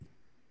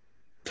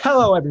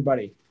Hello,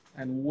 everybody,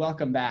 and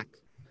welcome back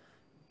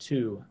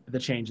to the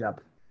Change Up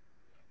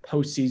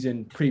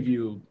postseason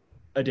preview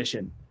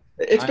edition.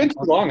 It's been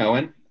too long,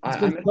 Owen. It's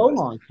been so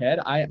long, Ted.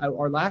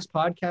 Our last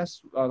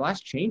podcast, our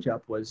last Change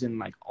Up was in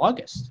like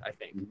August, I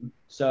think.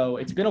 So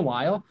it's been a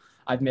while.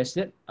 I've missed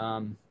it.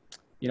 I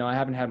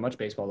haven't had much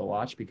baseball to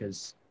watch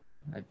because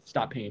I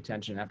stopped paying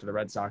attention after the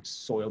Red Sox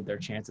soiled their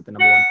chance at the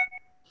number one.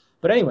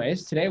 But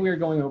anyways, today we are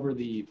going over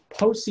the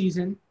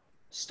postseason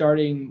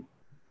starting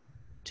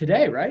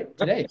today, right?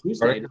 Today,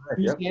 Tuesday,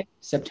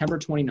 September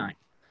 29th.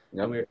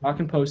 Yep. And we're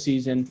talking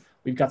postseason.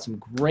 We've got some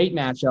great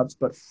matchups,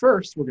 but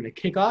first we're going to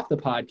kick off the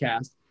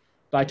podcast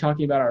by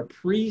talking about our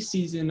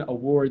preseason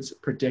awards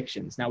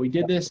predictions. Now, we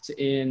did this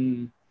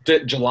in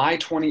July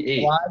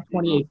 28th.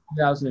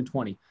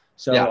 2020.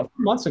 So a few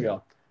months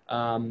ago.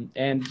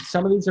 And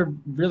some of these are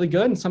really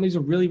good and some of these are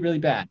really, really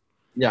bad.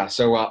 Yeah,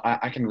 so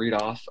I can read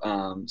off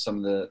some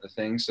of the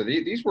things. So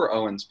these were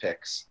Owen's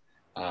picks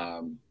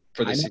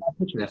for this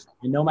season.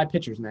 I know my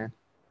pitchers, man.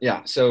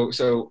 Yeah,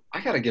 so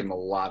I got to give him a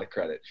lot of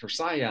credit. For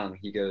Cy Young,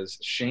 he goes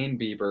Shane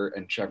Bieber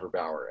and Trevor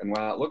Bauer. And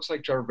while it looks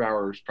like Trevor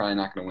Bauer is probably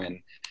not going to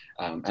win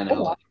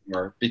NL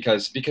anymore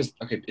because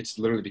it's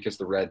literally because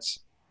the Reds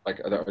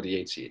are the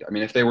 8 seed. I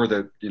mean, if they were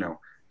the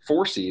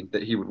 4 seed,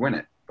 that he would win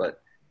it, but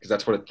because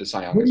that's what the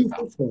Cy Young is about. Who do you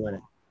think's going to win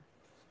it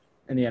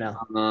in the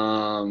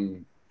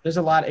NL? There's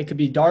a lot. It could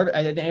be Darvish.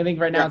 I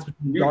think right now it's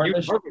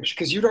Darvish.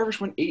 Because Yu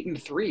Darvish went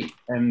 8-3,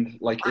 and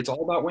it's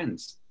all about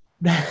wins.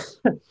 Wins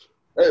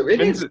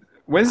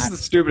is the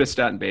stupidest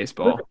stat in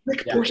baseball.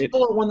 Rick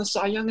Porcello won the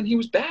Cy Young, and he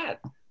was bad.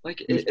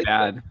 He was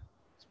bad.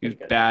 He was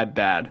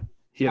bad.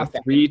 He had a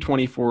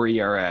 3.24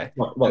 ERA.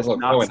 Look,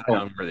 not Cy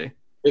Young worthy.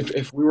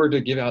 If we were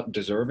to give out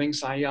deserving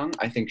Cy Young,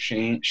 I think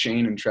Shane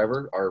and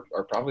Trevor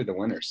are probably the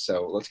winners.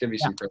 So let's give you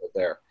some credit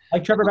there.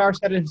 Like Trevor Bauer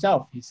said it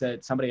himself. He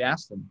said somebody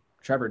asked him,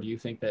 Trevor, do you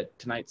think that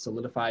tonight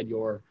solidified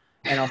your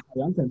NL Cy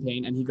Young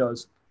campaign? And he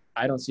goes,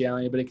 I don't see how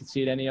anybody could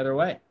see it any other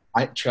way.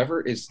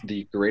 Trevor is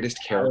the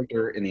greatest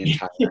character in the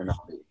entire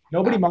MLB.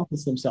 Nobody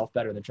markets himself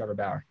better than Trevor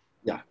Bauer.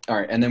 Yeah. All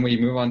right. And then we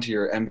move on to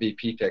your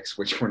MVP picks,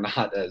 which were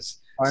not as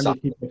Our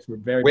MVP picks were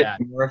very Whit bad.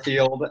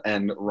 Merrifield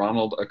and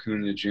Ronald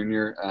Acuna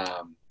Jr.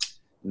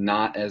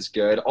 Not as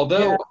good.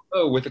 Although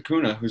with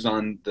Acuna, who's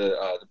on the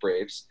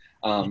Braves,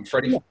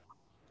 Freddie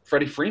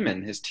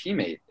Freeman, his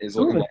teammate, is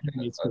looking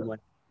like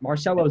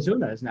Marcell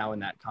Ozuna is now in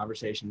that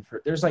conversation.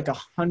 There's like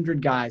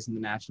 100 guys in the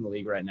National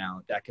League right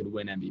now that could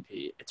win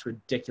MVP. It's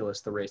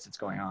ridiculous the race that's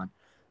going on.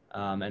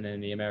 And then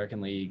in the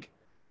American League,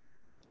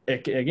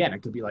 it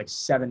could be like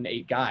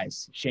 7-8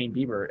 guys. Shane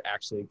Bieber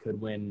actually could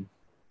win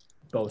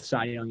both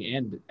Cy Young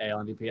and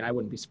AL MVP, and I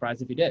wouldn't be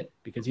surprised if he did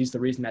because he's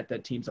the reason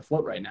that team's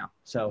afloat right now.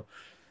 So,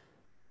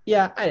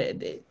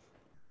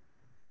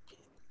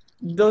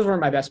 those were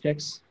my best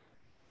picks.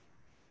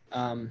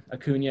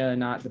 Acuna,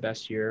 not the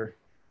best year.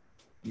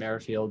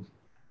 Merrifield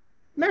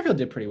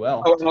did pretty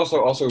well. Oh, and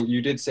also,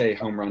 you did say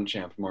home run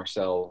champ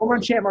Marcell. Home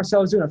run champ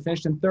Marcell Ozuna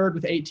finished in third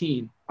with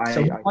 18.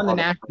 So he won the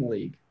National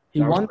League. He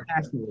won the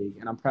National League,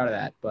 and I'm proud of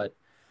that. But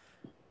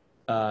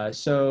Not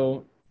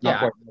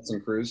quite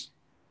Nelson Cruz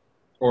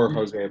or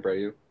Jose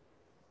Abreu.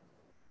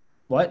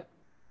 What?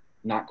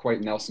 Not quite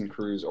Nelson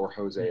Cruz or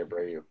Jose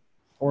Abreu.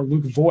 Or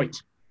Luke Voit.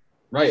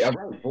 Right,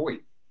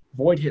 Voit.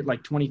 Voit hit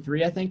like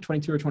 23, I think,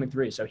 22 or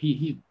 23. So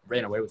he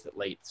ran away with it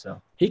late.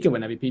 So he could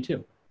win MVP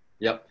too.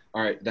 Yep.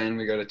 All right. Then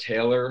we go to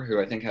Taylor,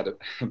 who I think had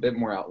a bit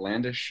more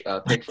outlandish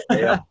pick for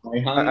AL.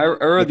 I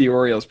read the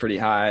Orioles pretty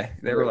high.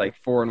 They were like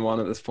 4-1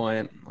 at this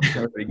point. They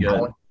were pretty good.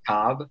 Alex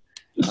Cobb.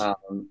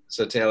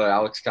 So Taylor,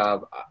 Alex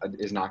Cobb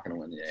is not going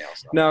to win the AL.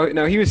 So.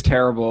 No, he was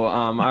terrible.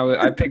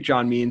 I picked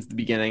John Means at the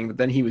beginning, but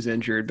then he was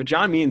injured. But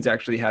John Means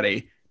actually had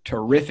a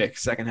terrific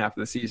second half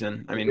of the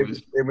season. I mean,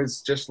 it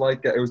was just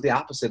like it was the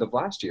opposite of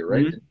last year, right?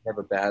 Mm-hmm. Didn't have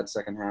a bad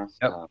second half.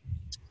 Yep.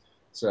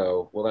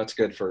 So, that's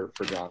good for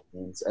John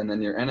Means. And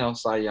then your NL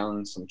Cy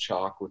Young, some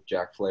chalk with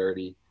Jack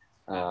Flaherty.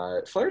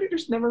 Flaherty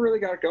just never really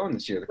got going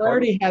this year.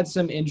 Flaherty had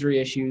some injury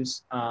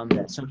issues,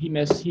 so he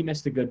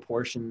missed a good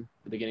portion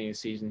at the beginning of the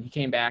season. He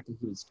came back and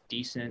he was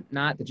decent.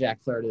 Not the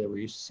Jack Flaherty that we're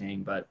used to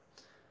seeing, but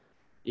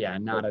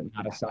not a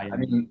Cy Young. I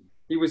mean,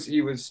 he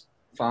was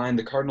fine.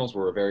 The Cardinals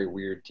were a very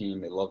weird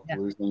team. They loved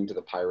losing to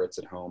the Pirates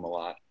at home a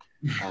lot.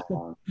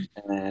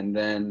 And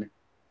then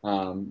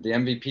the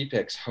MVP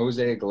picks,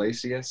 Jose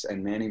Iglesias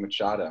and Manny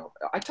Machado.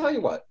 I tell you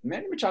what,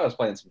 Manny Machado's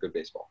playing some good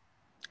baseball.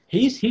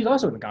 He's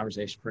also in the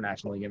conversation for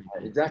National League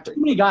MVP. Exactly.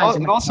 Too many guys.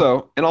 And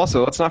also,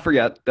 let's not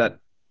forget that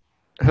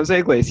Jose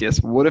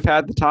Iglesias would have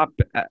had the top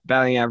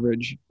batting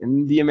average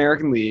in the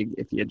American League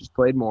if he had just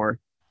played more.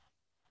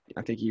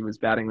 I think he was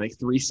batting like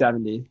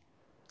 370.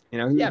 He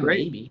was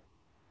great. Maybe.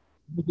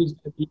 I think he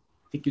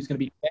was going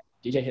to be.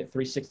 DJ hit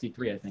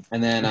 363, I think.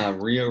 And then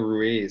Rio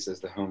Ruiz is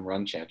the home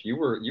run champ. You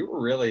were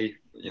really,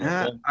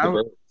 I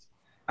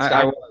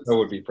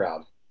would be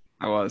proud.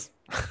 I was.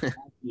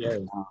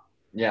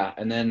 Yeah,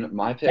 and then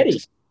my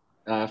picks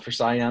for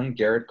Cy Young,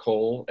 Garrett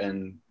Cole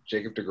and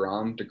Jacob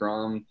deGrom.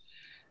 deGrom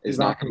is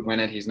not going to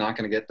win it. He's not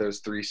going to get those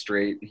 3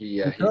 straight.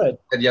 He said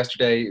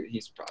yesterday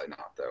he's probably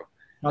not, though.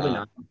 Probably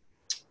not.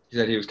 He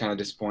said he was kind of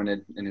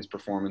disappointed in his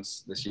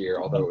performance this year,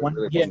 although it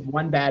really he had wasn't.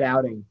 one bad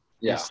outing.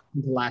 Yeah.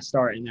 The last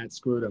start, and that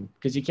screwed him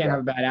because you can't Yeah.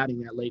 have a bad outing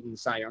that late in the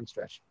Cy Young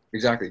stretch.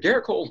 Exactly.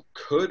 Garrett Cole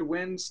could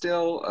win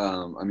still.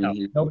 I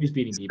mean, Nobody's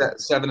beating Bieber.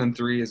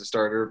 7-3 as a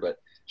starter, but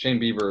Shane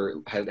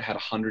Bieber had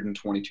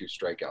 122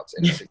 strikeouts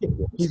in a 60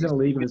 game He's in a season.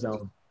 league of his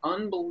own.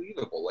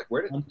 Unbelievable. Like,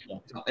 where did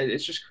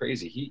it's just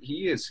crazy.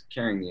 He is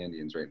carrying the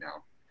Indians right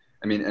now.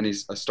 I mean, and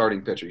he's a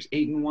starting pitcher. He's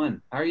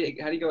 8-1. How do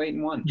you go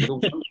 8-1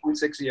 with a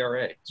 1.6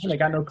 ERA? They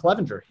got no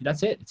Clevenger.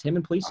 That's it. It's him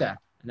and Plesac,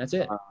 and that's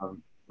it.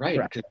 Right.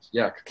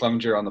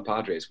 Clevenger on the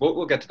Padres.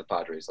 We'll get to the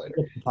Padres later.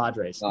 The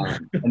Padres.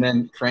 And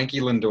then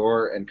Frankie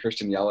Lindor and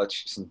Christian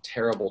Yelich, some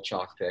terrible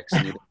chalk picks.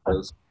 Neither of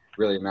those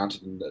really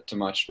amounted to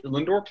much.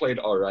 Lindor played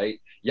all right.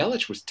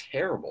 Yelich was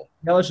terrible.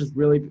 Yelich was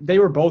really – they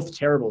were both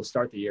terrible to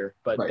start the year,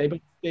 but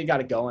right. they got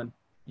it going,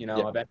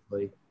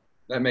 eventually.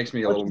 That makes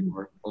me a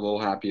little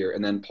happier.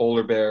 And then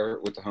Polar Bear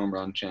with the home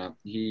run champ.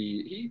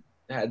 He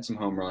had some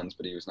home runs,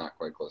 but he was not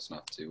quite close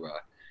enough to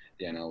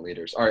the NL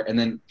leaders. All right, and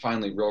then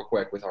finally, real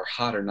quick, with our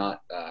hot or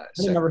not. I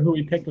don't remember who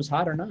we picked was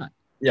hot or not.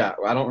 Yeah,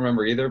 I don't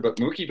remember either, but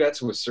Mookie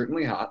Betts was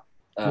certainly hot.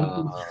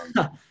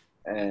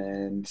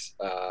 And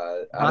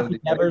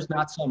Nevers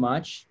not so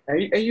much.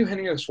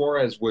 Eugenio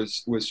Suarez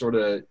was sort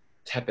of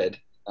tepid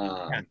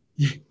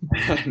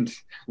and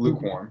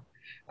lukewarm.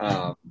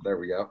 There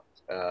we go.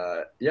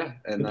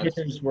 And the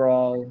pitchers were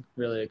all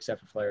really,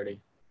 except for Flaherty.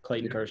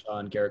 Clayton Kershaw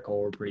and Garrett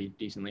Cole were pretty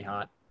decently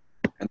hot.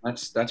 And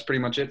that's pretty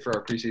much it for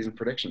our preseason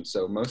predictions.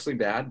 So mostly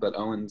bad, but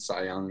Owen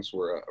Cy Youngs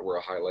were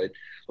a highlight.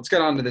 Let's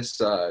get on to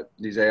these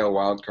AL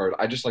wildcard.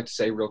 I just like to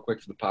say real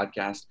quick for the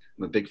podcast,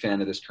 I'm a big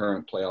fan of this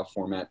current playoff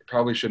format. It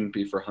probably shouldn't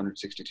be for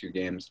 162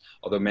 games,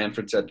 although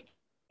Manfred said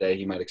today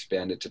he might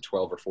expand it to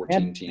 12 or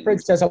 14 teams.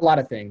 Manfred says a lot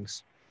of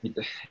things.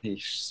 He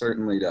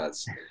certainly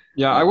does.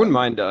 Yeah, I wouldn't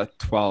mind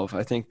 12.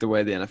 I think the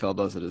way the NFL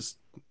does it is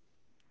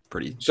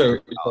pretty. So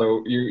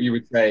you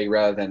would say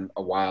rather than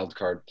a wild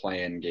card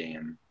play-in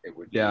game, it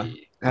would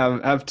be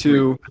have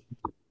two.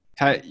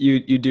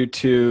 You do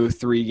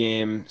 2-3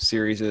 game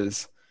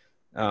series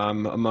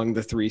among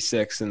the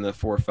 3-6 and the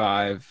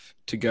 4-5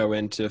 to go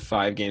into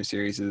 5 game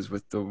series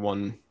with the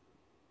 1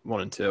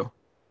 and 2.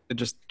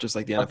 Just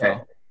like the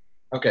NFL.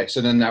 Okay,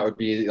 so then that would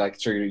be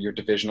like your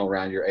divisional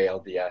round, your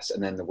ALDS,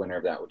 and then the winner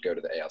of that would go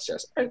to the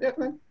ALCS. All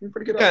right,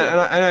 pretty good.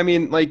 Yeah, and I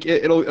mean, like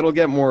it'll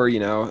get more.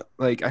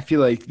 Like I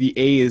feel like the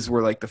A's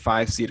were like the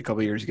 5 seed a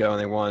couple years ago,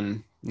 and they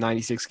won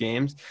 96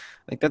 games.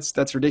 Like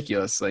that's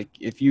ridiculous. Like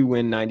if you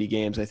win 90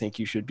 games, I think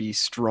you should be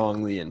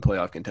strongly in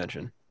playoff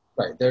contention.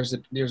 Right. There's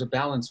a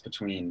balance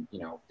between the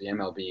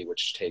MLB,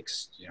 which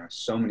takes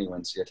so many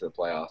wins to get to the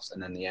playoffs,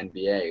 and then the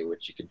NBA,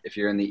 which you could, if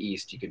you're in the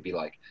East, you could be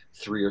like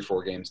 3 or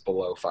 4 games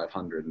below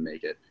 500 and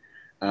make it.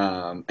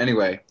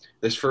 Anyway,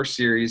 this first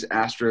series,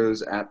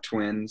 Astros at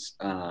Twins.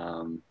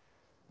 I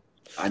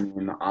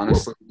mean,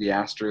 honestly, the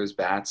Astros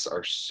bats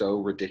are so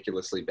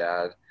ridiculously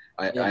bad.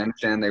 I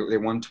understand they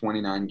won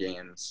 29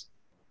 games,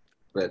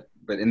 but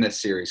in this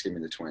series, give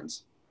me the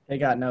Twins. They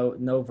got no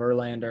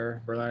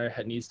Verlander.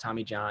 Verlander needs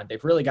Tommy John.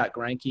 They've really got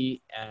Greinke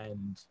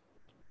and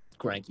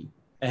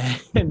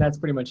that's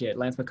pretty much it.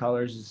 Lance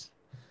McCullers is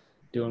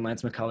doing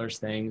Lance McCullers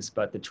things,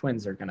 but the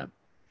Twins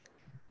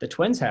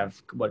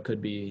have what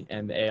could be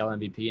an AL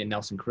MVP and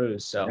Nelson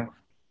Cruz. So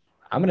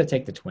I'm gonna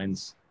take the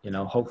Twins.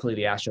 Hopefully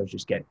the Astros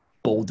just get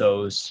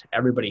bulldozed.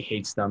 Everybody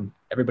hates them.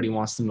 Everybody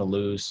wants them to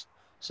lose.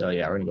 So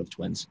yeah, we're gonna go with the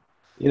Twins.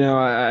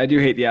 I do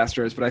hate the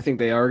Astros, but I think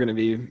they are going to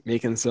be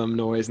making some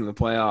noise in the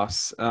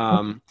playoffs.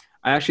 I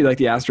actually like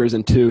the Astros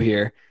in 2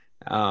 here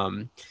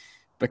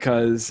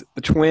because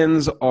the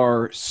Twins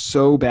are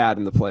so bad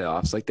in the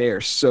playoffs. Like, they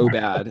are so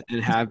bad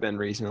and have been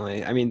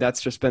recently. I mean,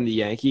 that's just been the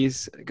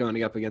Yankees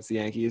going up against the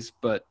Yankees,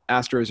 but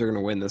Astros are going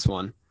to win this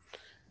one.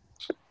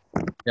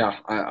 Yeah,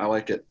 I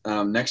like it.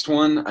 Next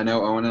one, I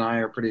know Owen and I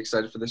are pretty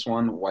excited for this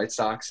one. White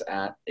Sox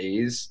at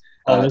A's.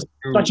 This is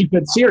such a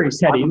good series,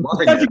 Teddy.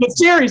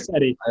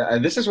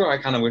 This is where I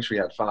kind of wish we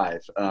had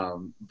 5.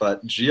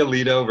 But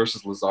Giolito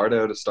versus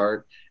Luzardo to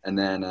start, and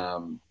then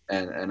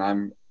and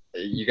I'm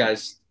you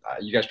guys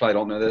probably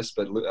don't know this,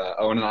 but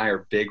Owen and I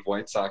are big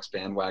White Sox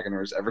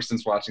bandwagoners. Ever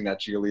since watching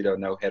that Giolito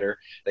no hitter,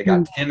 they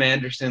got Tim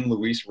Anderson,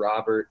 Luis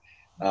Robert,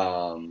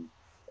 and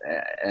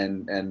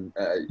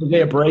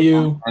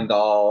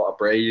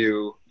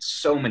Abreu,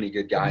 so many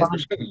good guys. They're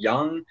so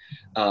young.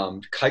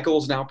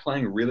 Keuchel's now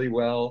playing really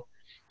well.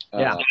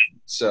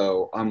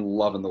 So I'm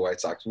loving the White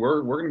Sox.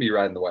 We're going to be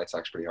riding the White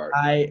Sox pretty hard.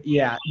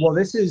 Well,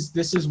 this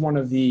is one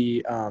of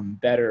the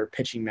better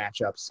pitching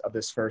matchups of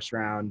this first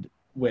round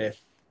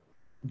with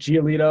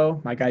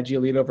Giolito, my guy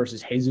Giolito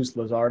versus Jesus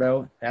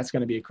Luzardo. That's going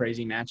to be a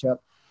crazy matchup.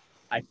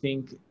 I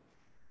think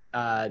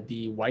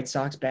the White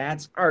Sox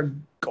bats are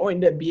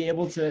going to be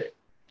able to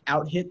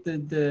out-hit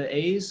the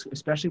A's,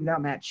 especially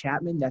without Matt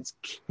Chapman. That's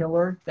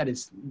killer. That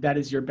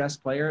is your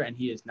best player, and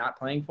he is not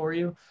playing for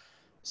you.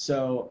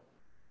 So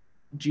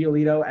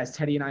Giolito, as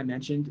Teddy and I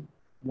mentioned,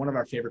 one of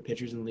our favorite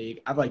pitchers in the league.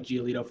 I've liked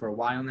Giolito for a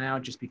while now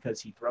just because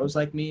he throws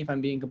like me, if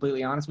I'm being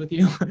completely honest with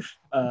you.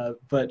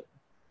 But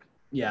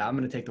Yeah, I'm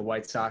going to take the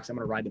White Sox. I'm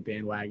going to ride the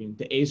bandwagon.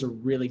 The A's are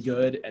really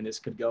good, and this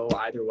could go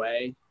either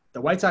way.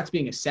 The White Sox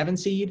being a 7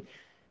 seed,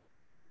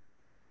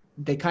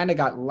 they kind of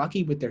got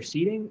lucky with their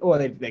seeding. Oh,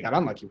 they got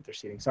unlucky with their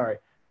seeding. Sorry,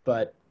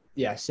 but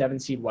yeah, 7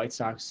 seed White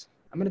Sox.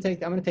 I'm going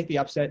to take the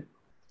upset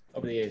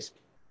over the A's.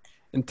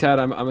 And Ted,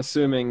 I'm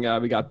assuming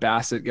we got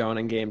Bassett going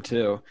in game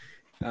 2.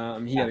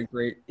 He had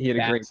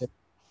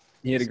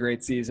a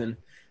great season.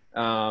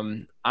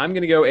 I'm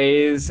gonna go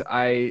A's.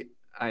 I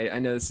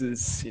know this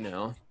is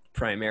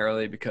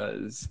primarily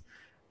because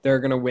they're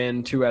gonna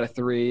win 2 out of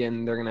 3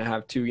 and they're gonna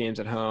have 2 games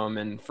at home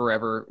and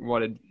forever.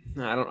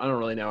 I don't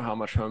really know how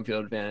much home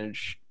field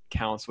advantage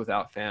counts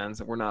without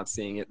fans. We're not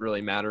seeing it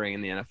really mattering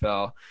in the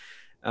NFL.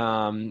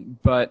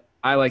 But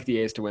I like the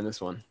A's to win this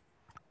one.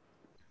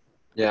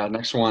 Yeah,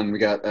 next one we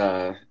got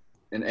an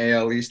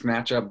AL East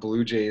matchup: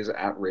 Blue Jays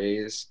at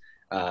Rays.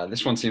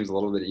 This one seems a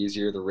little bit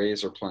easier. The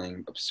Rays are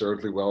playing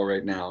absurdly well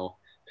right now.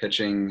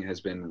 Pitching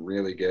has been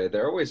really good.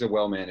 They're always a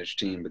well-managed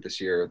team, but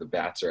this year the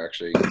bats are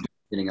actually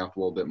getting up a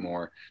little bit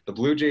more. The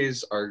Blue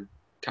Jays are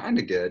kind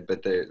of good,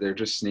 but they're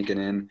just sneaking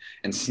in.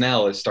 And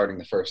Snell is starting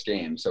the first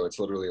game, so it's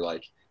literally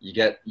like you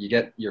get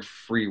your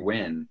free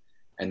win,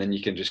 and then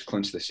you can just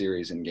clinch the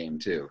series in game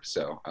 2.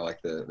 So I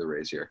like the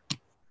Rays here.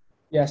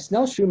 Yeah,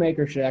 Snell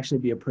Shoemaker should actually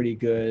be a pretty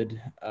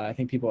good. I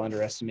think people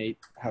underestimate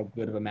how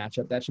good of a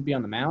matchup that should be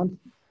on the mound.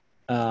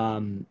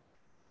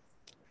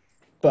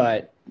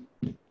 But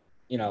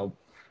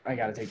I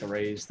got to take the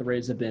Rays. The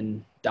Rays have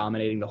been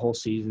dominating the whole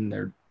season.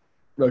 Their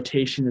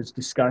rotation is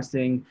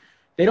disgusting.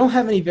 They don't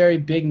have any very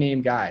big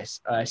name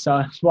guys. I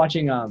was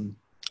watching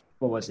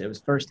what was it? It was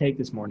First Take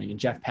this morning, and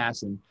Jeff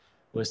Passan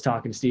was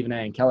talking to Stephen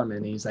A. and Kellerman,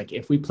 and he's like,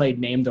 if we played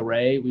Name the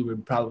Ray, we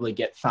would probably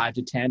get 5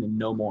 to 10 and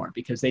no more,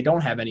 because they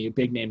don't have any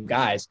big name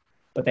guys,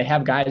 but they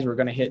have guys who are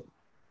going to hit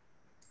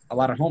a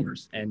lot of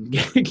homers and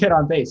get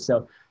on base.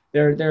 So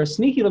they're a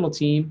sneaky little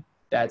team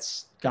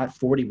that's got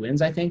 40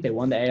 wins, I think. They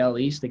won the AL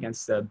East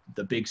against the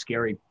big,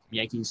 scary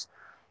Yankees.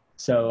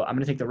 So I'm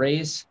going to take the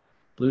Rays.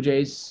 Blue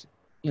Jays,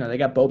 they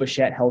got Bo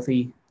Bichette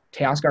healthy.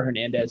 Teoscar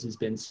Hernandez has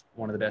been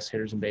one of the best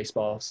hitters in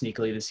baseball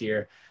sneakily this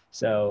year.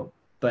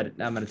 But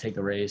I'm going to take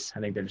the Rays. I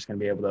think they're just going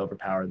to be able to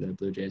overpower the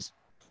Blue Jays.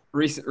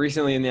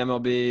 Recently in the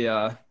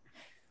MLB,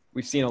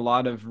 we've seen a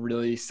lot of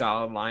really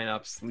solid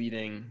lineups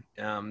leading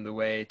the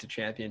way to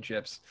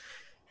championships.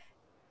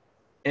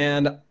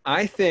 And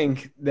I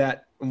think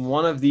that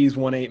one of these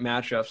 1-8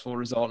 matchups will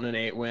result in an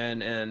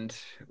 8-win and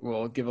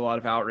will give a lot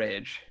of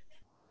outrage.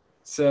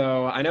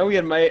 So I know we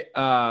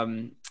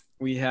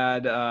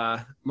had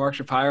Mark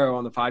Shapiro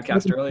on the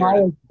podcast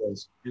earlier.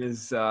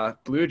 His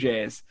Blue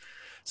Jays.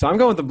 So I'm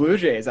going with the Blue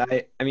Jays. I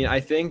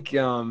think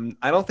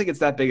I don't think it's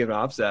that big of an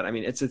upset. I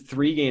mean, it's a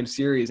 3-game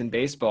series in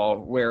baseball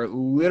where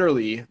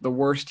literally the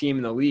worst team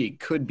in the league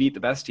could beat the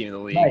best team in the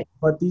league. Right,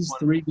 but these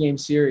 3-game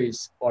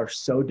series are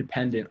so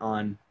dependent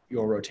on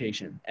your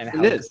rotation and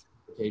how good the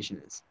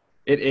rotation is.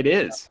 It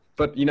is.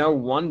 But,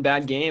 one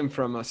bad game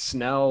from a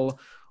Snell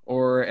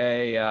or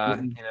a,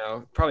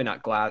 probably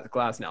not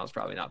Glasnow is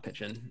probably not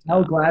pitching.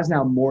 No,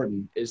 Glasnow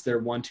Morton is their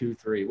 1, 2,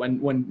 3.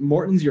 When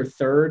Morton's your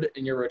third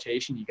in your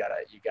rotation, you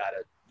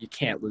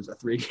can't lose a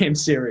 3-game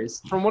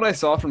series. From what I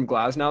saw from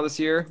Glasnow this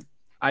year,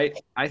 I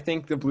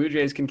think the Blue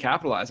Jays can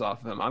capitalize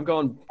off of him. I'm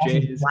going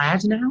Jays.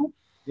 Glasnow?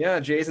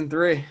 Yeah, Jays in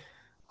 3.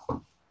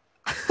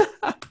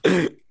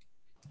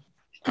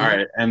 All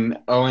right, and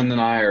Owen and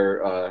I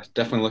are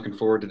definitely looking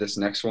forward to this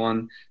next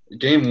one.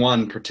 Game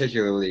 1,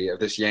 particularly, of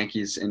this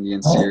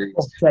Yankees-Indians series,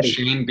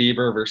 Shane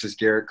Bieber versus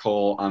Garrett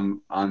Cole.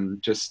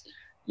 I'm just,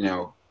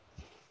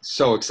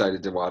 so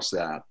excited to watch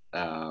that.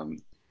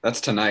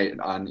 That's tonight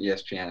on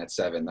ESPN at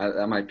 7.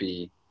 That might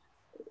be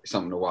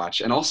something to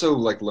watch. And also,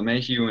 like,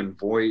 LeMahieu and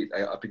Voit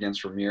up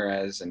against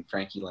Ramirez and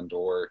Frankie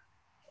Lindor.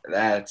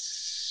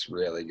 That's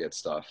really good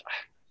stuff.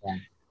 Yeah.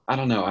 I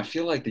don't know. I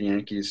feel like the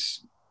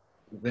Yankees –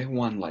 they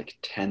won like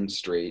 10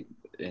 straight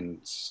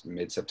in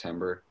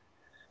mid-September.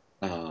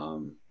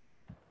 And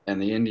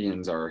the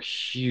Indians are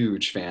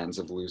huge fans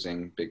of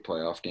losing big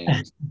playoff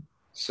games.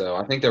 So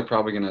I think the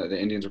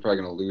Indians are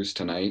probably going to lose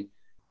tonight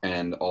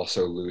and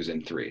also lose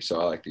in 3. So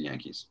I like the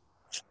Yankees.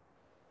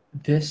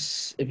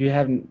 If you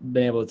haven't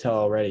been able to tell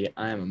already,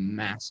 I am a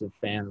massive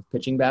fan of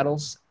pitching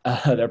battles.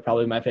 They're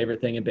probably my favorite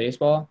thing in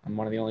baseball. I'm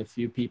one of the only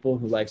few people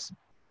who likes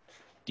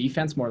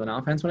defense more than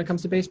offense when it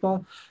comes to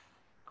baseball.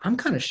 I'm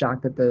kind of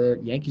shocked that the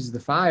Yankees are the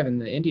 5 and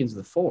the Indians are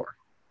the 4.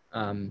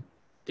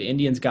 The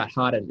Indians got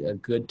hot at a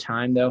good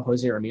time, though.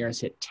 Jose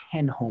Ramirez hit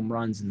 10 home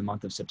runs in the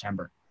month of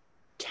September.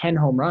 10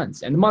 home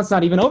runs. And the month's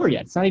not even over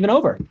yet. It's not even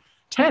over.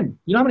 10.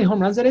 You know how many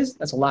home runs that is?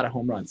 That's a lot of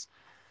home runs.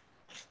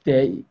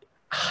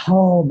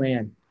 Oh,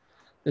 man.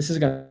 This is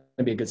going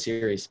to be a good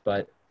series,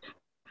 but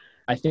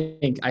I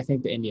think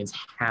the Indians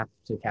have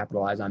to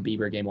capitalize on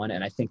Bieber game 1,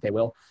 and I think they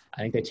will. I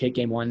think they take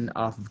game 1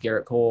 off of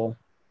Garrett Cole,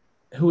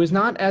 who is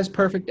not as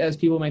perfect as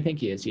people might think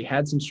he is. He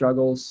had some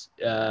struggles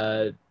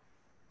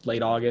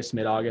late August,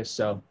 mid-August.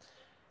 So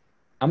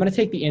I'm going to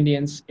take the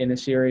Indians in the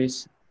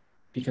series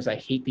because I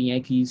hate the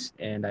Yankees,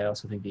 and I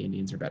also think the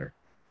Indians are better.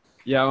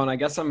 Yeah, well, and I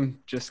guess I'm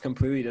just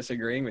completely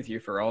disagreeing with you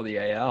for all the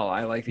AL.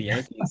 I like the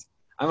Yankees.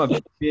 I'm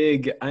a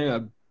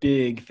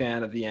big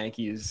fan of the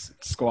Yankees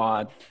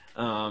squad.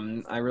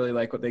 I really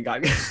like what they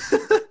got.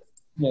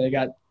 Yeah, they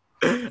got.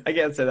 I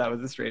can't say that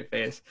with a straight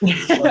face.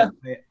 But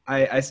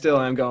I still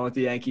am going with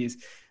the Yankees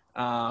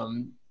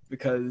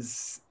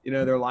because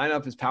their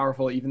lineup is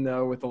powerful. Even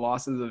though with the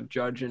losses of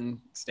Judge and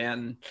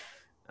Stanton,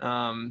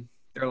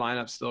 their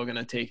lineup's still going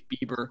to take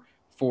Bieber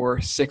for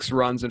 6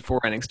 runs in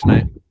 4 innings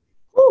tonight.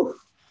 Whew.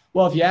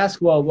 Well, if you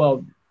ask,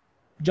 well,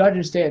 Judge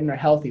and Stanton are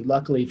healthy,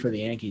 luckily for the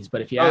Yankees.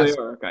 But if you ask,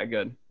 they are. Okay,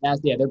 good.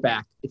 yeah, they're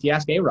back. If you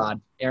ask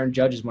A-Rod, Aaron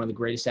Judge is one of the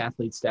greatest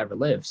athletes to ever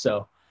live.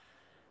 So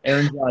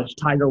Aaron Judge,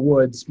 Tiger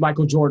Woods,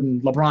 Michael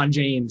Jordan, LeBron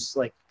James,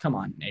 like, come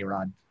on,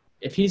 A-Rod.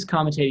 If he's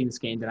commentating this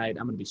game tonight,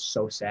 I'm going to be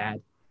so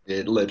sad.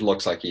 It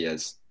looks like he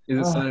is. Is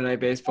it Sunday Night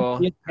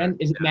Baseball? And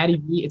is it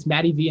Matty V? It's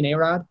Matty V and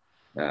A-Rod?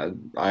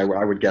 I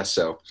would guess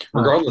so.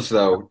 Regardless,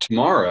 though,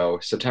 tomorrow,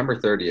 September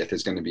 30th,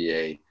 is going to be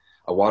a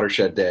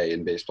watershed day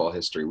in baseball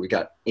history. We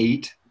got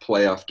 8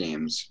 playoff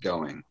games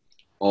going,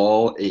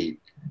 all 8.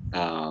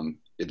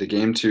 The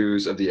game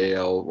 2s of the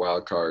AL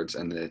wildcards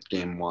and the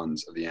game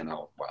 1s of the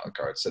NL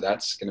wildcards. So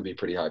that's going to be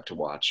pretty hype to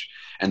watch.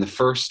 And the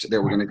first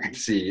that we're going to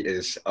see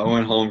is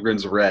Owen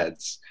Holmgren's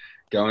Reds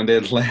going to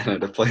Atlanta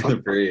to play the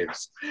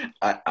Braves.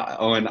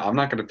 Owen, I'm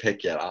not going to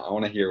pick yet. I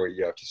want to hear what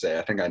you have to say.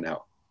 I think I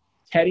know.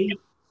 Teddy.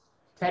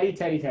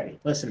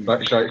 Listen.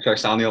 Should I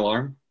sound the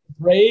alarm?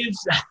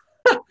 Braves.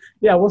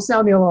 Yeah, we'll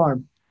sound the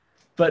alarm.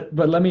 But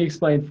let me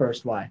explain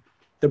first why.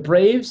 The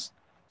Braves,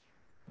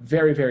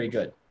 very, very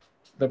good.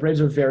 The Braves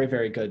are very,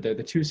 very good. They're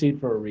the 2 seed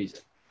for a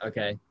reason,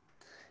 okay?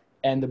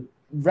 And the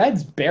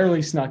Reds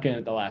barely snuck in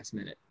at the last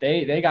minute.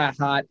 They got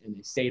hot, and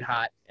they stayed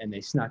hot, and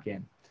they snuck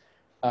in.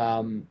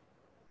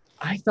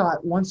 I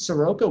thought once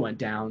Soroka went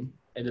down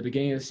at the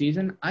beginning of the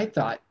season, I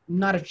thought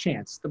not a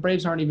chance. The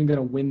Braves aren't even going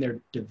to win their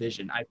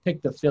division. I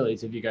picked the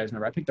Phillies, if you guys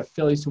remember. I picked the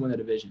Phillies to win the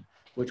division,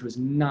 which was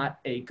not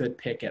a good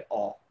pick at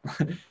all.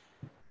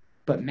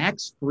 But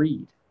Max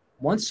Fried,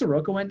 once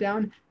Soroka went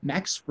down,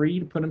 Max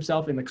Fried put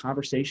himself in the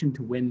conversation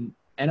to win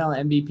NL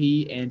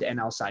MVP and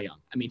NL Cy Young.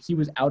 I mean, he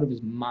was out of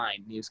his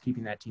mind. He was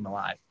keeping that team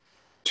alive.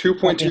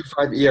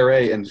 2.25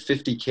 ERA and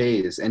 50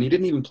 Ks, and he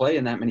didn't even play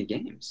in that many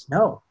games.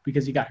 No,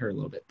 because he got hurt a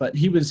little bit. But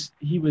he's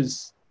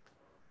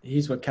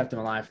what kept him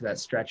alive for that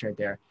stretch right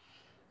there.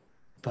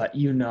 But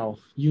you know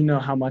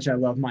how much I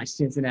love my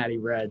Cincinnati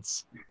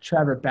Reds.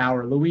 Trevor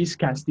Bauer, Luis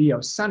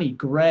Castillo, Sonny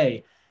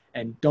Gray,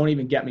 and don't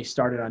even get me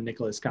started on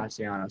Nicholas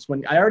Castellanos.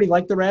 When I already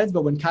liked the Reds,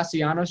 but when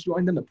Castellanos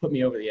joined them, it put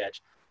me over the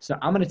edge. So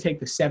I'm going to take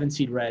the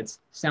 7-seed Reds.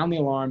 Sound the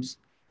alarms.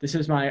 This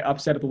is my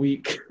upset of the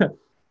week,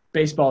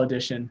 baseball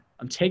edition.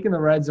 I'm taking the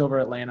Reds over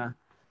Atlanta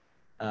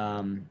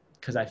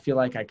because I feel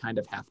like I kind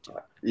of have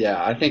to.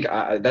 Yeah, I think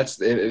that's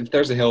if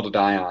there's a hill to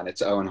die on,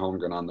 it's Owen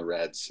Holmgren on the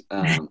Reds.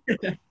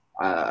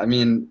 I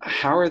mean,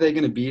 how are they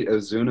going to beat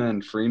Ozuna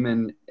and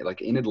Freeman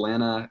like in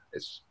Atlanta?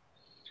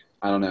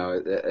 I don't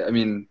know. I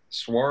mean,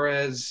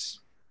 Suarez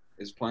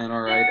is playing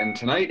all right, and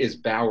tonight is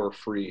Bauer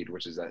Fried,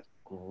 which is a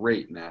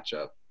great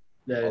matchup.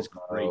 That is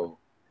great.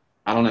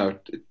 I don't know.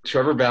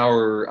 Trevor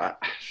Bauer.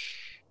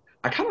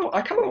 I kind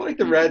of like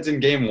the Reds in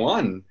Game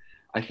 1.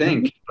 I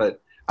think,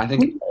 but I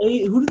think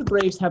who do the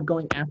Braves have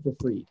going after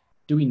Fried?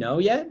 Do we know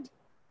yet?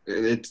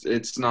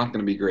 It's not going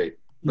to be great.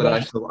 But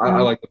I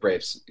like the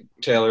Braves.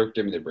 Taylor,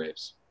 give me the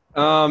Braves.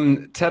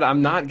 Ted,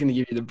 I'm not going to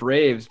give you the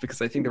Braves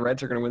because I think the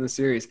Reds are going to win the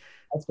series.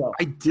 Let's go.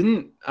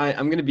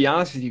 I'm going to be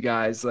honest with you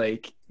guys.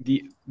 Like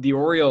the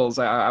Orioles,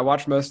 I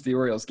watched most of the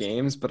Orioles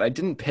games, but I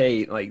didn't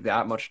pay like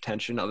that much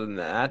attention other than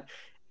that.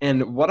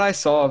 And what I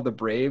saw of the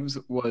Braves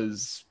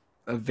was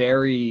a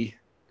very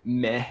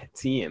meh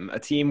team, a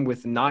team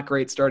with not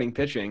great starting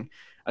pitching,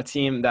 a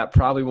team that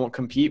probably won't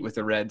compete with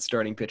the Reds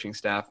starting pitching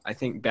staff. I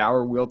think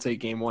Bauer will take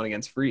Game 1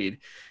 against Fried.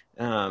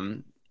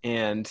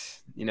 And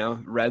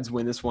Reds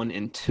win this one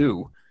in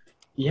 2.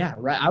 Yeah,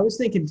 right. I was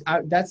thinking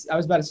I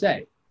was about to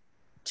say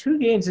 2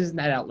 games isn't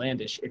that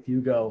outlandish if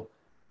you go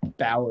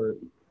Bauer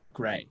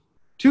Gray.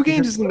 2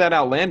 games isn't that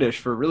outlandish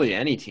for really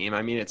any team.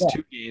 I mean, it's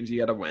 2 games you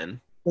got to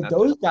win. But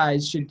those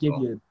guys should give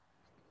you.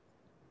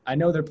 I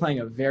know they're playing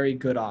a very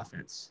good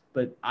offense,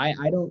 but I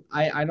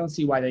don't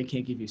see why they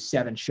can't give you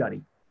 7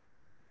 shutty.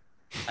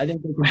 I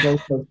think they can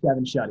both go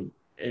 7 shutty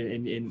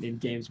in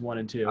games 1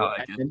 and 2.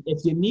 And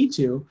if you need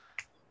to,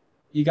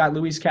 you got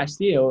Luis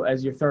Castillo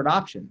as your third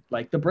option.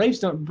 Like the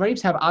Braves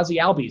have Ozzie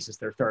Albies as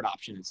their third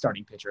option in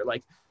starting pitcher.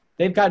 Like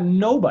they've got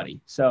nobody.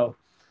 So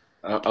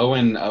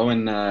Owen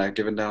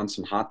giving down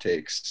some hot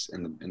takes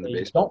in the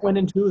baseball. Don't win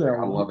in 2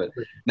 there. I love it.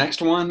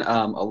 Next one,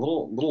 a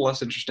little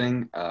less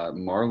interesting.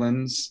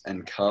 Marlins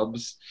and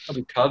Cubs.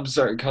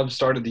 Cubs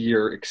started the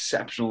year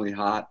exceptionally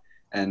hot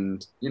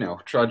and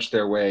trudged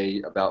their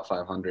way about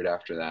 500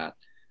 after that.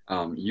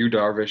 Yu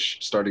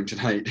Darvish starting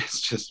tonight is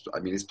just, I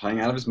mean, he's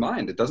playing out of his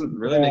mind. It doesn't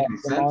really make any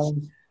sense.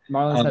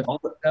 Marlins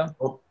have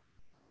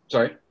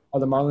sorry? Are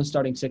the Marlins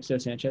starting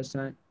Sixto Sanchez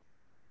tonight?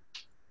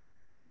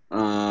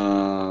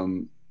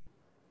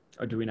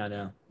 Or do we not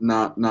know?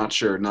 Not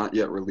sure. Not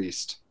yet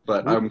released.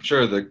 but I'm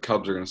sure the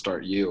Cubs are going to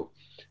start you.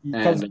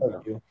 Cubs And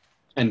are you.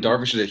 and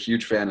Darvish is a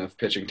huge fan of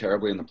pitching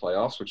terribly in the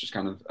playoffs, which is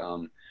kind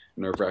of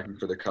nerve-wracking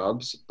for the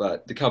Cubs.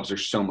 But the Cubs are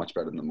so much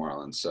better than the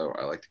Marlins, so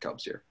I like the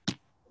Cubs here.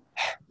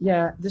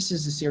 Yeah, this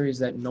is a series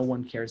that no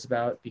one cares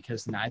about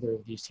because neither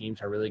of these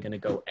teams are really going to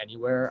go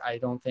anywhere. I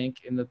don't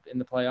think in the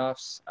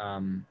playoffs.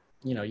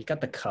 You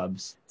got the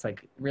Cubs. It's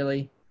like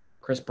really,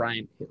 Chris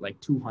Bryant hit like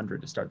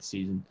 200 to start the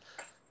season.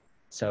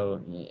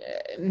 So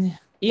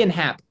Ian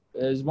Happ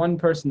is one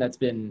person that's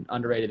been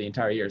underrated the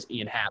entire year. Is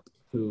Ian Happ,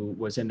 who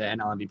was in the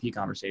NL MVP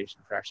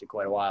conversation for actually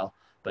quite a while,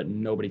 but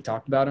nobody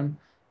talked about him.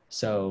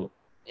 So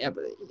yeah,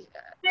 but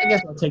I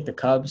guess I'll take the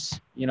Cubs.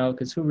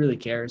 Because who really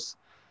cares?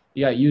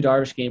 You got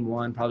Darvish game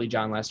 1, probably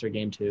John Lester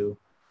game 2.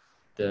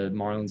 The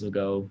Marlins will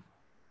go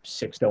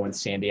 6-0 in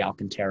Sandy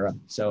Alcantara.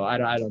 So I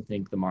don't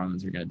think the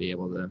Marlins are going to be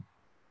able to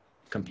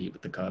compete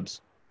with the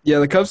Cubs. Yeah,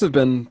 the Cubs have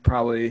been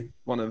probably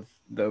one of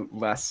the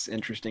less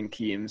interesting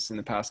teams in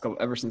the past couple,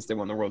 ever since they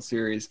won the World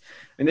Series.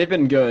 And they've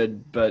been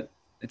good, but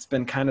it's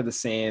been kind of the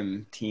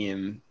same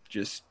team,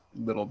 just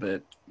a little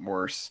bit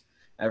worse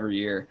every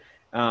year.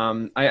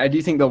 I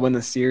do think they'll win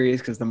the series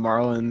because the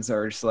Marlins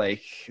are just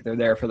like, they're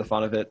there for the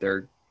fun of it.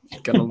 They're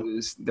gonna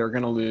lose. They're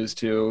gonna lose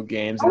 2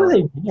 games. How are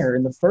they there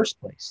in the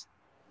first place?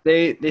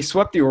 They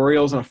swept the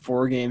Orioles in a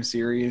 4-game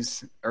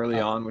series early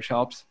on, which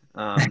helps.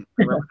 I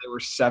remember they were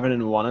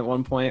 7-1 at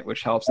one point,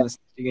 which helps in a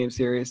 60-game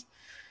series.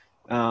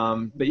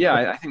 But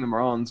yeah, I think the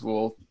Marlins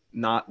will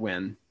not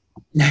win.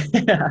 All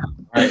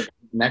right,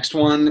 next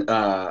one,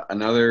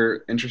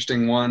 another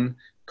interesting one.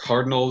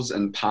 Cardinals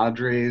and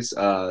Padres.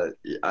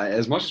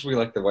 As much as we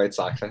like the White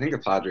Sox, I think the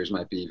Padres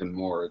might be even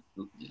more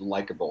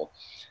likable.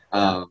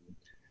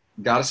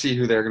 Got to see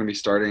who they're going to be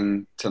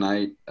starting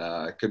tonight.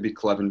 Could be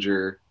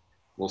Clevenger.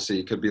 We'll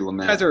see. Could be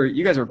Lamette.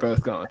 You guys are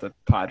both going with the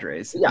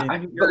Padres. Yeah,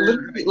 but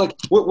literally, like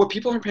what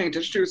people aren't paying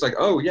attention to is like,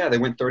 oh yeah, they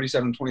went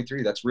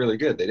 37-23. That's really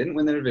good. They didn't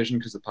win the division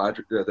because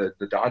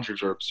the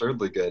Dodgers are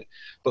absurdly good.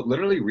 But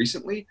literally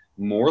recently,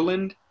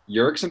 Moreland,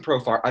 Yerkes, and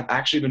Profar. I've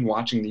actually been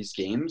watching these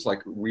games,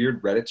 like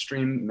weird Reddit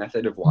stream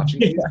method of watching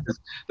these. Because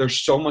they're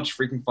so much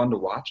freaking fun to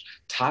watch.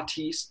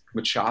 Tatis,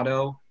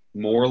 Machado,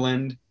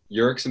 Moreland,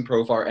 Yerkes, and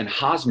Profar, and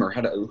Hosmer,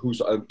 who's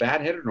a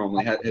bad hitter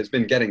normally, has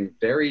been getting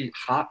very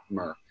hot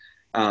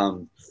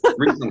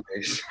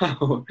recently.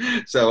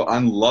 So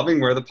I'm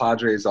loving where the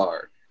Padres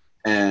are.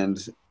 And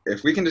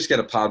if we can just get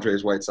a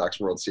Padres White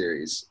Sox World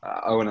Series,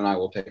 Owen and I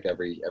will pick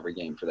every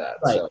game for that.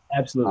 Right, so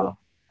absolutely.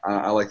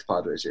 I like the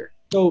Padres here.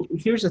 So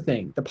here's the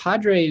thing. The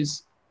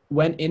Padres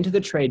went into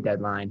the trade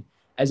deadline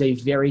as a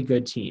very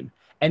good team.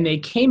 And they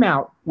came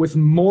out with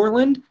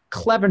Moreland,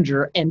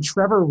 Clevenger, and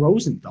Trevor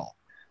Rosenthal.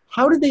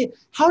 How did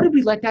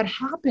we let that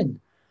happen?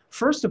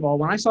 First of all,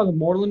 when I saw the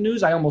Moreland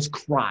news, I almost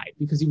cried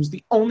because he was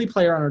the only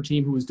player on our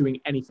team who was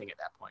doing anything at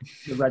that point,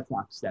 the Red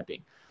Sox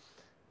stepping.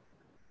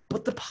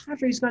 But the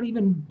Padres got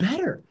even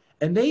better.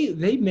 And they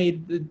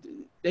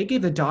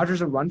gave the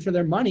Dodgers a run for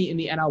their money in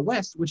the NL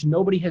West, which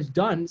nobody has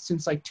done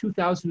since like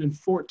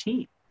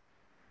 2014.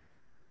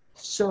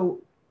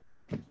 So,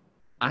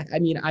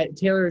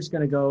 Taylor is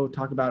going to go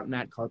talk about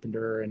Matt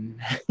Carpenter and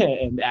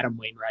Adam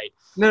Wainwright.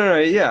 No,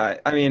 yeah.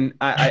 I mean,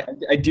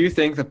 I do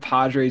think the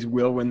Padres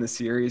will win the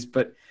series,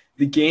 but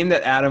the game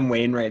that Adam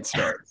Wainwright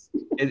starts,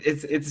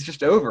 it's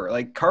just over.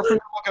 Like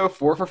Carpenter will go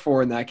 4 for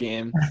 4 in that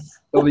game.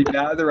 They'll be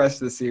bad the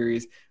rest of the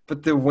series,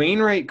 but the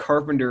Wainwright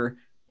Carpenter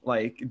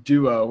like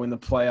duo in the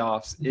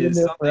playoffs is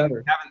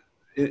something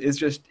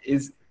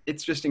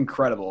it's just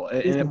incredible,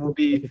 and it will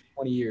be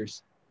 20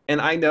 years. And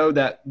I know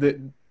that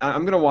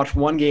I'm going to watch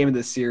one game of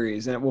this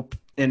series, and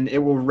it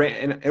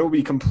will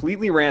be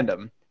completely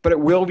random, but it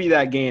will be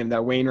that game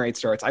that Wainwright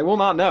starts. I will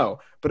not know,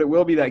 but it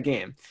will be that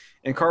game,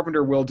 and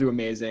Carpenter will do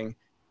amazing,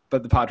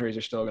 but the Padres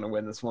are still going to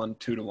win this one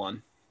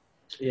 2-1.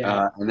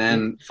 Yeah. And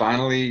then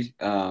finally,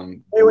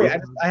 wait!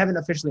 I haven't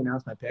officially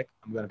announced my pick.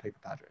 I'm going to pick the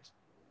Padres.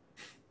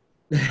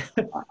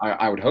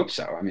 I would hope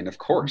so. I mean, of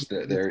course,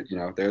 they're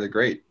the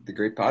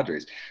great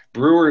Padres.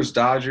 Brewers,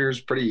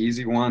 Dodgers, pretty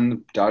easy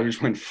one. Dodgers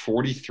went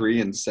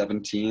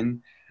 43-17.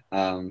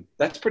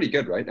 That's pretty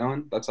good, right,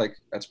 Owen? That's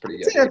pretty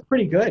good. That's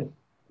pretty good.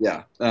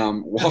 Yeah.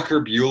 Walker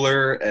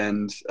Buehler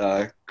and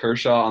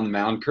Kershaw on the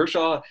mound.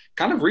 Kershaw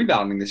kind of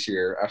rebounding this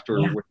year after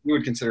what you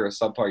would consider a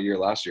subpar year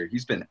last year.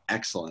 He's been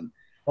excellent.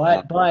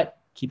 But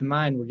keep in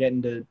mind, we're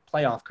getting to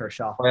playoff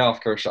Kershaw.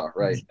 Playoff Kershaw,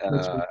 right.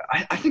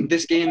 I think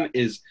this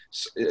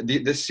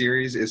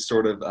series is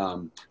sort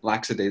of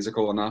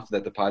lackadaisical enough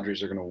that the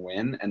Padres are going to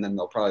win, and then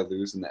they'll probably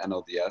lose in the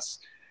NLDS,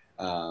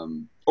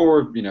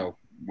 or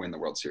win the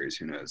World Series.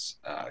 Who knows?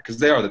 Because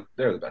they're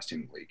the best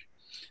team in the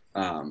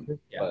league.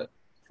 But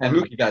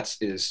Mookie Betts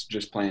is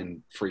just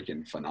playing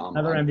freaking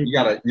phenomenal.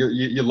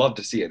 You love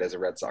to see it as a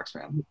Red Sox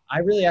fan. I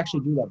really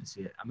actually do love to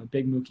see it. I'm a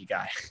big Mookie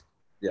guy.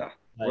 Yeah.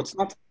 What's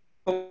not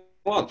to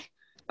love?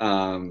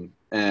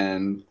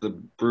 And the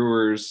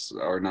Brewers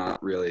are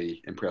not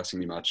really impressing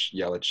me much.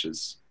 Yelich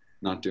is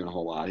not doing a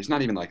whole lot. He's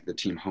not even like the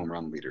team home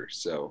run leader,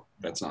 so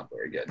that's not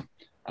very good.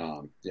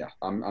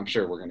 I'm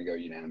sure we're going to go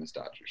unanimous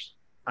Dodgers.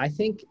 I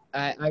think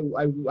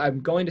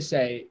I'm going to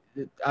say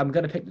that I'm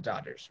going to pick the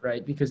Dodgers,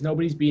 right? Because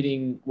nobody's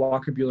beating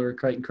Walker Buehler,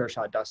 Clayton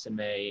Kershaw, Dustin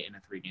May in a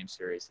 3-game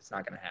series. It's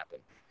not going to happen.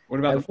 What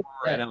about I the think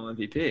former NL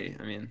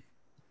MVP? I mean,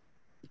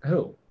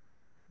 who?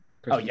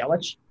 Chris- Oh,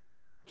 Yelich?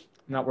 I'm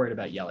not worried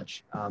about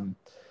Yelich.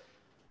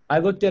 I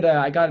looked at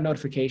I got a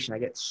notification. I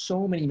get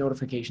so many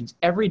notifications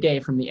every day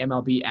from the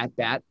MLB at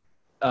Bat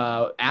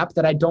app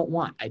that I don't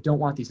want. I don't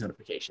want these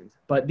notifications.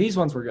 But these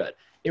ones were good.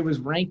 It was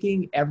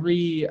ranking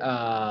every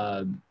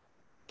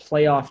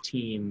playoff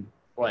team,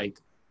 like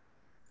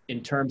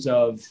in terms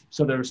of,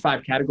 so there was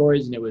 5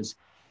 categories, and it was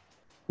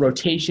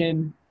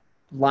rotation,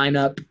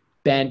 lineup,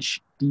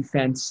 bench,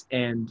 defense,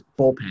 and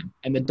bullpen.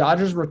 And the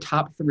Dodgers were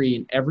top 3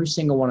 in every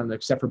single one of them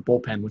except for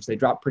bullpen, which they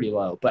dropped pretty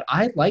low. But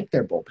I like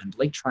their bullpen.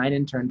 Blake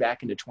Trinan turned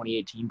back into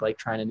 2018 Blake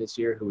Trinan this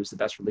year, who was the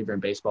best reliever in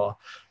baseball.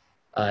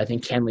 I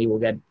think Kenley will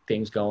get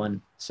things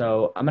going.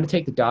 So I'm going to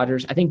take the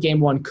Dodgers. I think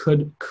Game 1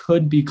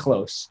 could be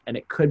close, and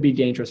it could be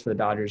dangerous for the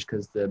Dodgers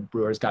because the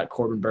Brewers got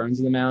Corbin Burns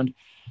in the mound.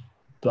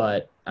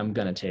 But I'm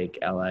going to take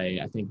LA.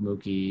 I think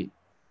Mookie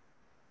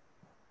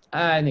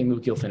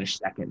will finish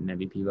second in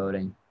MVP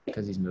voting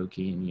because he's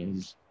Mookie,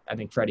 and I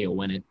think Freddie will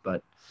win it.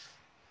 But,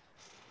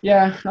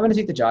 yeah, I'm going to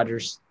take the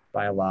Dodgers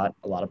by a lot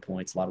of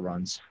points, a lot of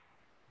runs.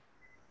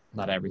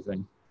 Not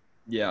everything.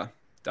 Yeah,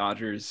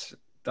 Dodgers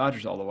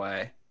all the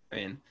way. I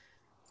mean,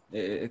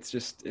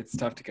 it's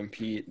tough to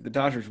compete. The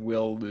Dodgers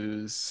will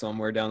lose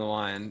somewhere down the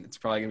line. It's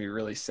probably going to be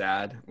really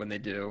sad when they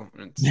do,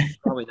 and it's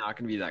probably not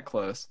going to be that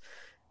close.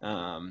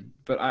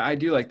 But I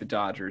do like the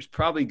Dodgers,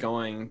 probably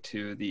going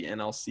to the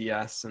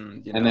NLCS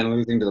and then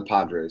losing to the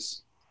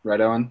Padres,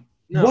 right, Owen?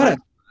 No,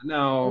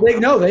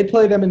 no, they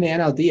play them in the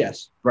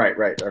NLDS. Right.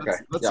 Okay.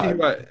 Let's see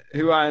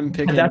who I'm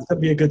picking. That's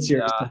gonna be a good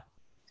series.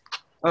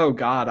 Oh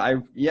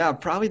God,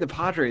 probably the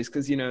Padres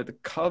because the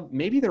Cubs,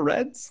 maybe the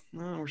Reds.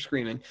 Oh, we're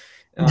screaming.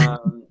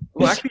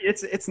 Well, actually,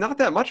 it's not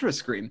that much of a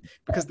scream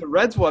because the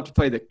Reds will have to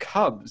play the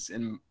Cubs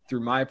through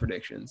my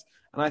predictions,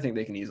 and I think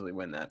they can easily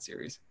win that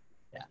series.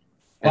 Yeah.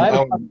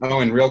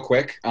 And real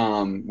quick,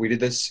 we did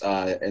this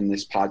in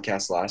this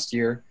podcast last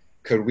year.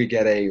 Could we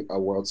get a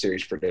World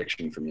Series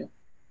prediction from you?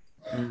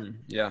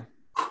 Yeah.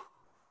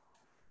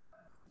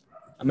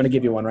 I'm going to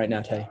give you one right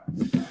now, Teddy.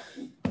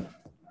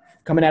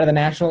 Coming out of the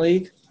National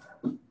League,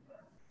 I'm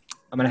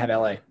going to have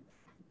LA.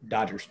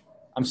 Dodgers.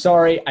 I'm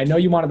sorry. I know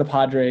you wanted the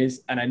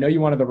Padres, and I know you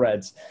wanted the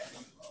Reds.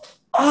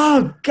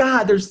 Oh,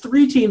 God, there's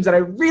 3 teams that I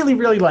really,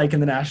 really like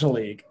in the National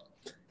League,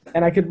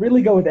 and I could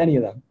really go with any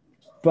of them.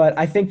 But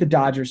I think the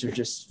Dodgers are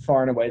just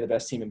far and away the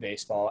best team in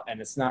baseball,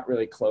 and it's not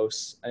really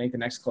close. I think the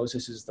next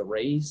closest is the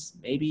Rays,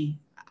 maybe.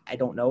 I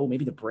don't know.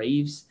 Maybe the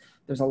Braves.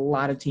 There's a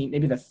lot of teams,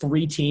 maybe the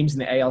 3 teams in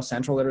the AL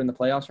Central that are in the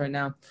playoffs right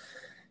now.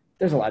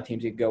 There's a lot of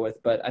teams you could go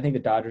with, but I think the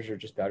Dodgers are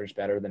just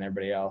better than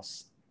everybody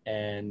else.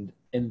 And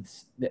in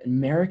the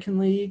American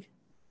League,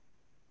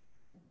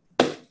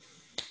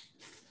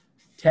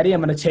 Teddy,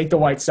 I'm going to take the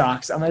White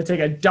Sox. I'm going to take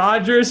a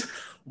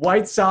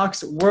Dodgers-White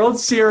Sox World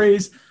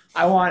Series.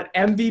 I want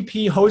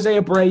MVP Jose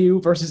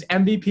Abreu versus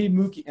MVP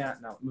Mookie.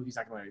 No, Mookie's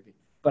not going to win MVP.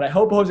 But I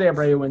hope Jose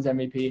Abreu wins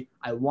MVP.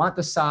 I want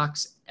the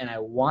Sox, and I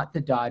want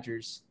the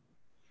Dodgers.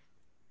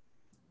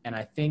 And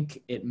I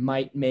think it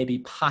might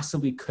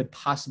could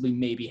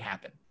possibly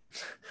happen.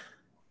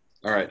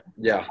 All right.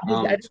 Yeah.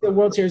 I think the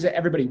World Series that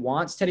everybody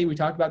wants, Teddy, we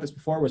talked about this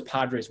before, was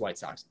Padres-White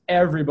Sox.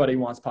 Everybody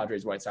wants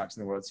Padres-White Sox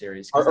in the World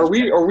Series. Are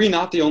we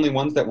not the only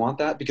ones that want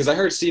that? Because I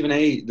heard Stephen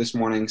A. this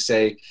morning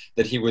say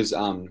that he was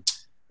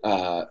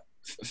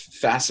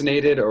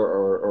fascinated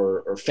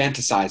or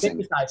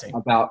fantasizing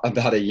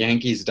about a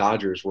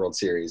Yankees-Dodgers World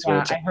Series.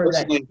 Yeah, I heard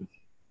that.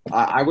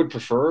 I would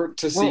prefer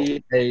to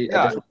see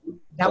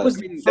that was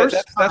the first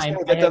time. That's going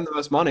to get them the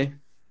most money.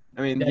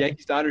 I mean,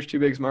 Yankees, Dodgers, 2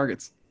 biggest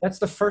markets. That's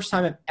the first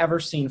time I've ever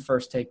seen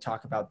First Take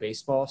talk about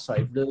baseball, so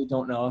I really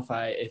don't know if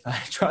I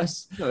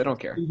trust. No, they don't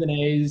care. Stephen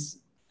A's,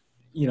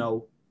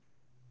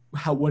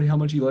 how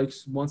much he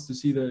wants to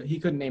see he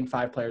couldn't name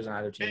 5 players on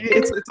either team.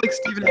 It's like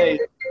Stephen A.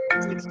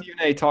 It's like Stephen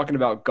A. talking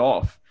about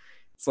golf.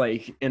 It's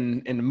like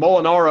in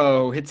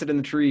Molinaro hits it in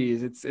the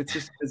trees. It's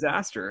just a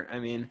disaster. I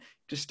mean,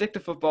 just stick to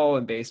football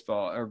and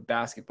baseball or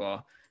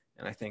basketball,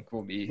 and I think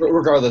we'll be.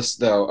 Regardless,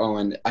 though,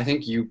 Owen, I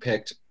think you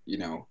picked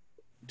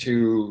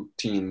 2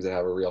 teams that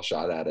have a real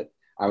shot at it.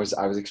 I was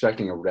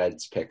expecting a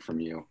Reds pick from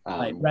you.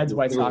 Reds,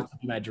 White Sox would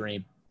be my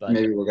dream. But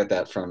maybe we'll get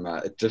that from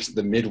just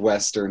the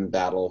Midwestern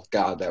battle.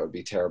 God, that would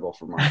be terrible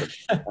for market.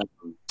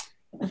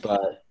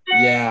 But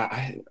yeah,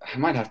 I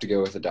might have to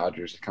go with the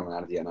Dodgers coming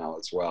out of the NL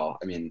as well.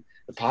 I mean,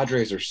 the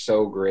Padres are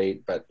so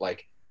great, but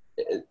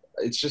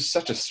it's just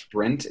such a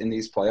sprint in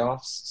these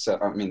playoffs. So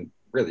I mean,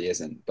 really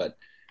isn't. But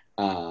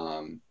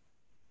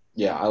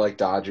yeah, I like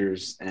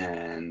Dodgers,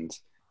 and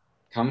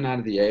coming out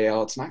of the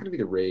AL, it's not going to be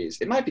the Rays.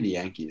 It might be the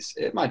Yankees.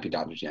 It might be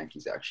Dodgers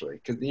Yankees actually,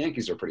 because the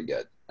Yankees are pretty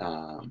good.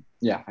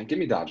 Yeah, give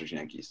me Dodgers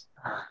Yankees.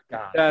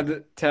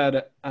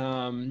 Ted,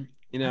 I've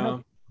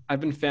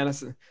been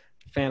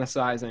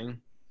fantasizing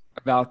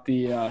about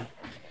the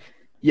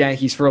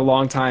Yankees for a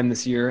long time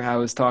this year. I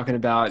was talking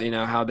about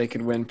how they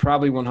could win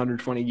probably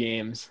 120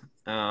 games,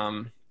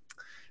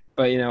 but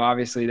But,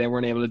 obviously they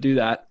weren't able to do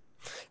that.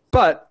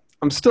 But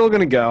I'm still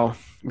going to go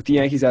with the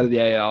Yankees out of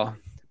the AL.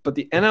 But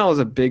the NL is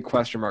a big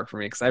question mark for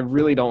me because I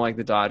really don't like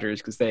the Dodgers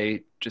because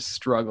they just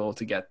struggle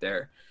to get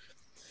there.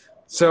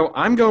 So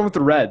I'm going with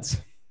the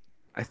Reds.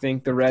 I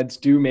think the Reds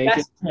do make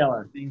it.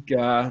 Taylor. I think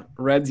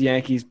Reds,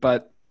 Yankees,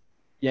 but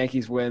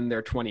Yankees win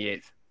their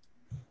 28th.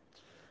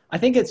 I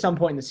think at some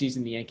point in the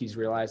season, the Yankees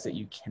realize that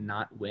you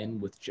cannot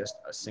win with just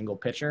a single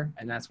pitcher,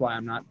 and that's why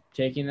I'm not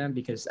taking them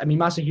because,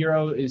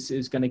 Masahiro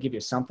is going to give you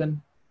something,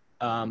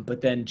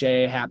 but then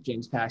J.A. Happ,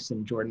 James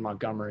Paxton, Jordan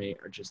Montgomery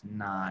are just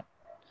not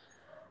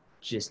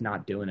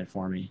doing it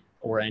for me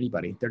or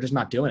anybody. They're just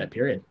not doing it,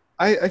 period.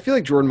 I feel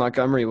like Jordan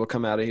Montgomery will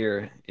come out of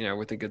here,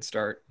 with a good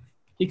start.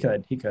 He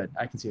could.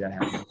 I can see that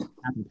happening.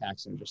 Happen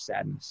Paxton, just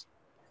sadness.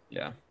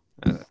 Yeah,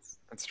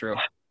 that's true.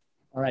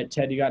 All right,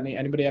 Ted,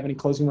 anybody have any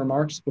closing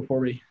remarks before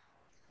we?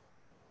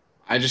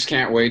 I just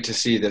can't wait to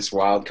see this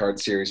wild card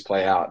series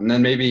play out, and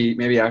then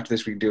maybe after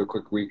this we can do a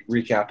quick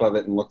recap of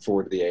it and look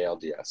forward to the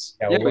ALDS.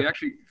 Yeah, we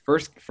actually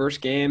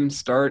first game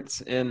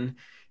starts in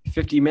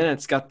 50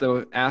 minutes. Got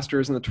the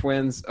Astros and the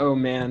Twins. Oh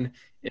man,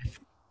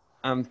 if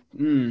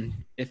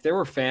there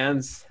were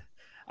fans,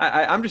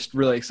 I'm just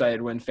really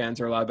excited when fans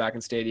are allowed back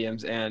in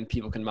stadiums and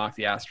people can mock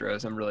the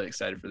Astros. I'm really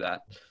excited for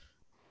that.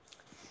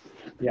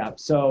 Yeah,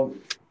 so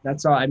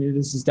that's all.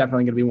 This is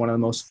definitely going to be one of the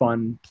most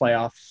fun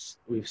playoffs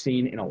we've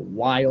seen in a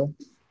while.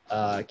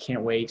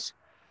 Can't wait.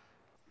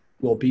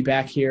 We'll be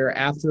back here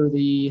after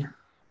the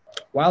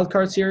wild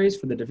card series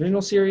for the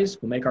divisional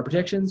series. We'll make our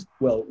predictions.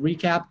 We'll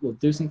recap. We'll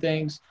do some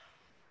things.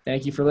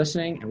 Thank you for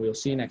listening, and we'll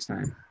see you next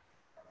time.